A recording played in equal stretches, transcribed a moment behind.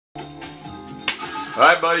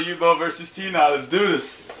Alright, buddy, UBOAF versus Tnodd. Let's do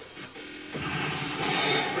this.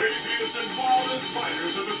 Craziest and wildest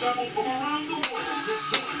fighters have assembled from around the world to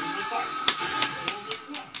join in the fight.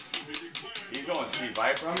 He's going Street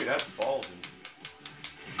Viper on me? That's ballsy.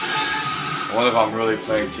 I wonder if I'm really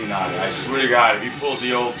playing Tnodd. I swear to God, if he pulls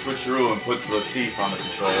the old switcheroo and puts the teeth on the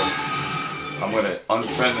controller, I'm gonna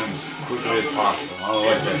unfriend him as quickly as possible. I don't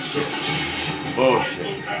like that shit.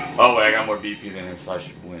 Bullshit. Oh wait, I got more BP than him, so I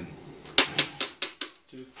should win.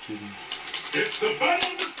 It's the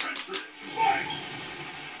battle of the century. Fight!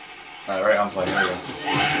 Alright, I'm playing. Here we go.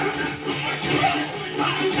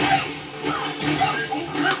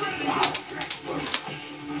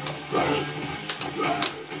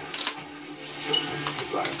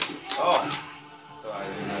 Oh.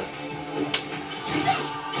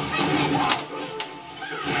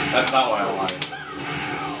 That's not what I wanted.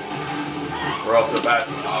 We're up to a bad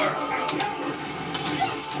start.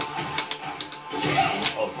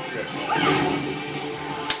 Oh shit.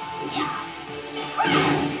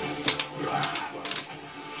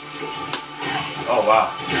 Oh wow.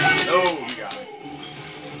 No, you got me.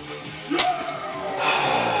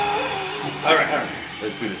 Alright.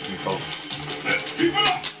 Let's do this, you folks. Let's keep it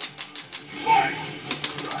up! Fight!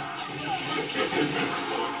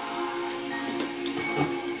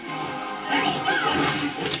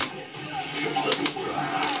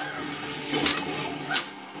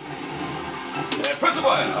 Yeah, press the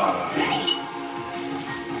button! Oh.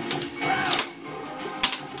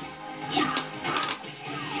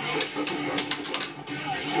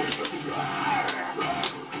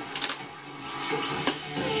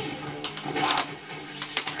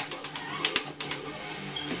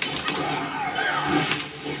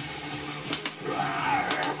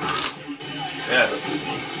 Yes.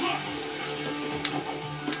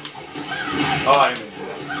 Oh, I didn't do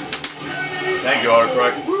that. Thank you,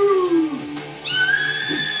 autocorrect. Woo!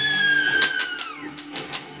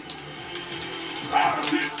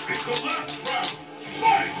 This is the last round.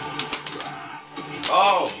 Fight!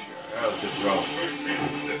 Oh! That was a good throw.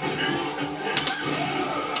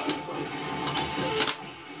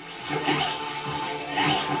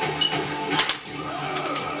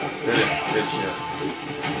 Good shit.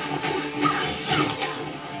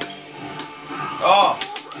 Oh!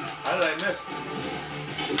 How did I miss?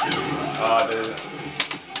 Oh, I did it.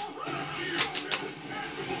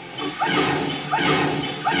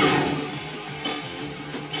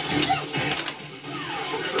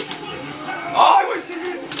 Oh, I wasted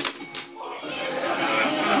it!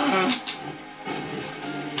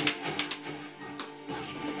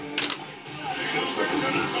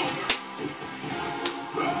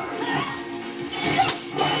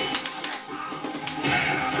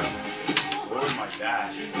 Where's my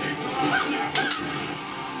dash?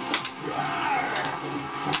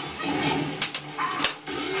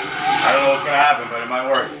 I don't know what's gonna happen, but it might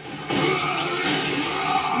work.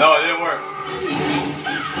 No, it didn't work.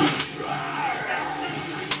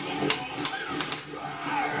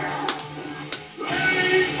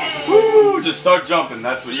 Woo! Just start jumping.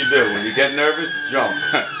 That's what you do. When you get nervous, jump.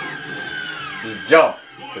 Just jump.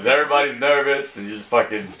 Because everybody's nervous and you're just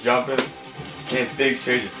fucking jumping. Can't think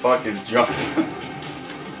straight, just fucking jump.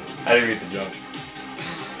 I didn't mean to jump.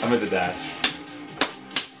 I meant to dash.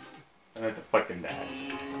 I meant to fucking dash.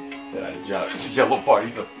 Then I jumped. It's a yellow part.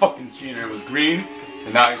 He's a fucking cheater. It was green,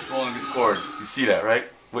 and now he's pulling his cord. You see that, right?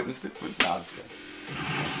 Witnessed it? No, I'm just kidding.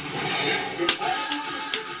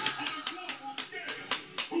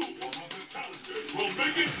 We'll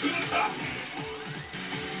make it to the top.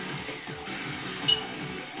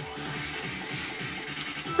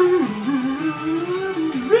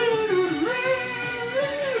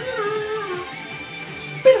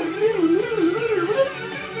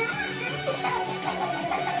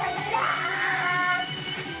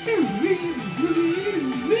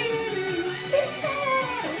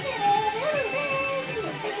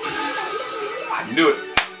 I knew it.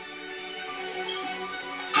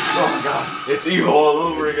 Oh my god, it's evil all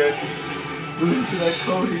over again. Listen to that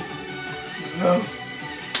Cody. No.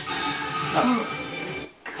 No.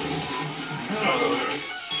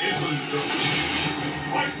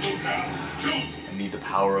 I need the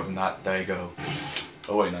power of not Daigo.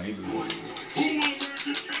 Oh wait, no, you lose.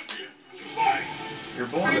 You're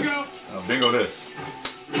born. Bingo. Oh, bingo this.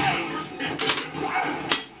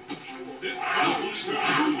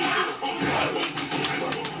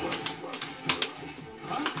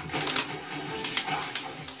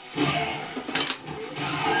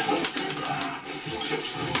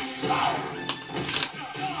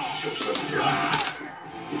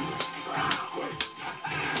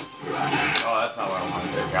 Oh, that's not what I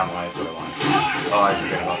wanted. I'm lying, that's what I wanted. Oh, I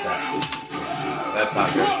forget about that. That's not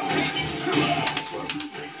good.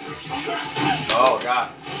 Oh, God.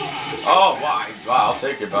 Oh, why? Wow, I'll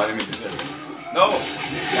take it, but I didn't mean to do this. No!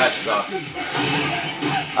 That sucks.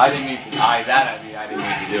 I didn't mean to. I didn't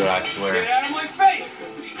mean to do it, I swear. Get out of my face!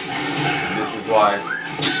 And this is why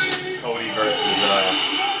Cody versus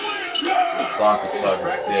Blanka suck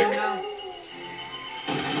dick.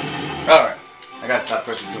 Alright. I gotta stop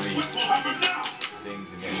pushing too many things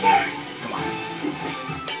and then come on.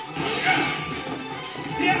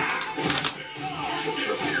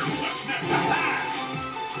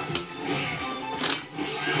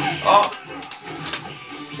 Oh!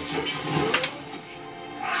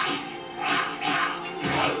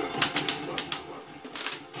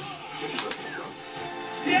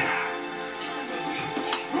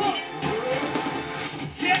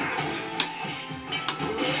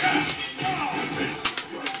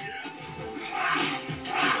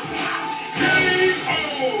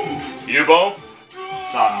 UBOAF,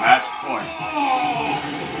 it's on match point.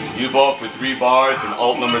 UBOAF with 3 bars and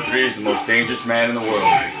ult number 3 is the most dangerous man in the world.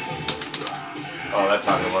 Oh, that's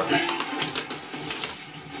not gonna work.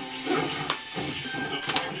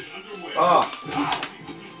 Oh.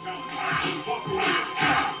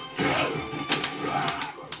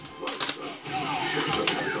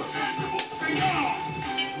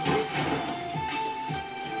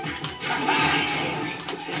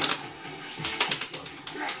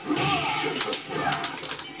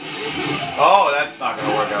 Oh, that's not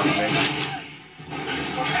gonna work out for me.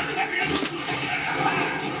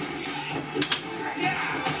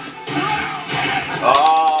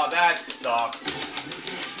 Oh, that sucks.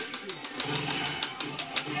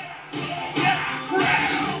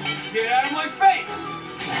 Get out of my face!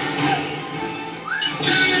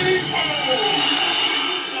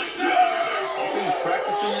 He's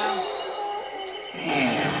practicing now?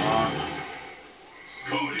 Damn.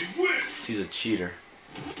 Cody wins! He's a cheater.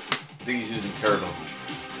 I think he's using turtle. I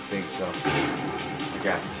think so. I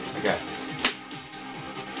got this. I got this.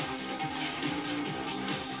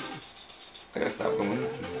 I gotta stop going with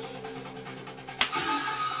this.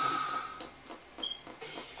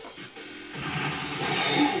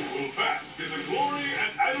 Who will bask in the glory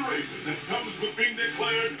and adoration that comes with being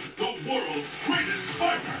declared the world's greatest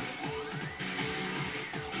fighter?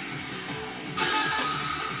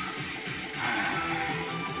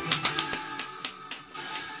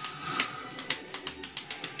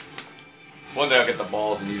 One day I'll get the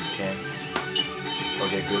balls and use cant. Or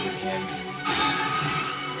get good with cant.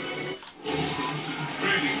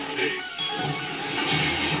 Training stage.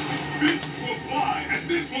 This will fly at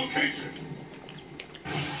this location.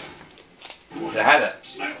 I had that.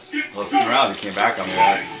 Let's get Well, started. around, he came back on me.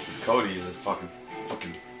 This Cody is this fucking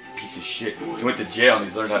piece of shit. He went to jail and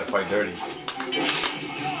he's learned how to fight dirty.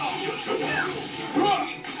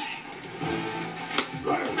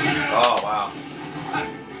 Oh, wow.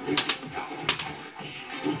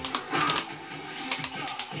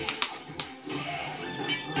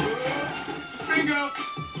 Bingo!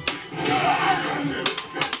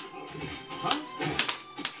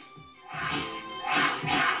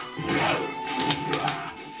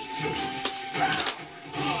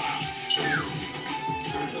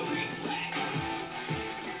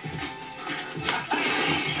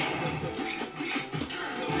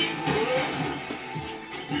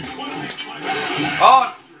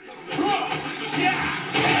 Oh!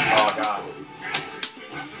 Oh, God.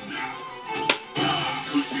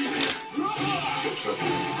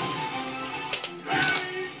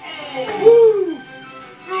 Woo!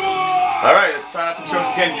 Alright, let's try not to choke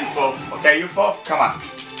again, UBOAF. Okay, UBOAF? Come on.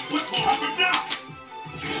 What will happen now?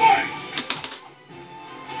 Fight!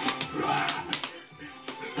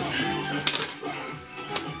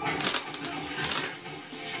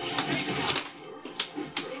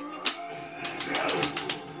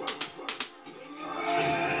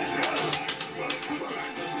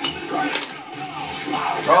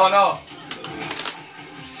 Oh, no.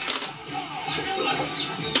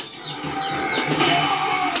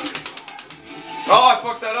 Oh, I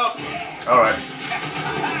fucked that up. Alright.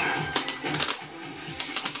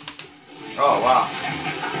 Oh, wow.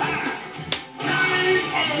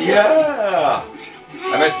 Yeah!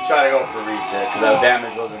 I meant to try to go for a reset because that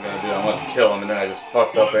damage wasn't going to do it. I wanted to kill him and then I just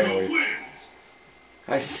fucked up anyways.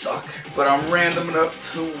 I suck, but I'm random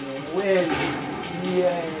enough to win.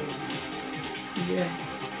 Yay. Yeah.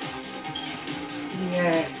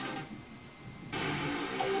 Yeah.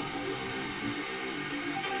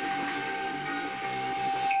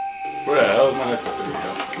 Where the hell is my headset? There we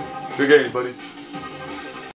go. Good game, buddy.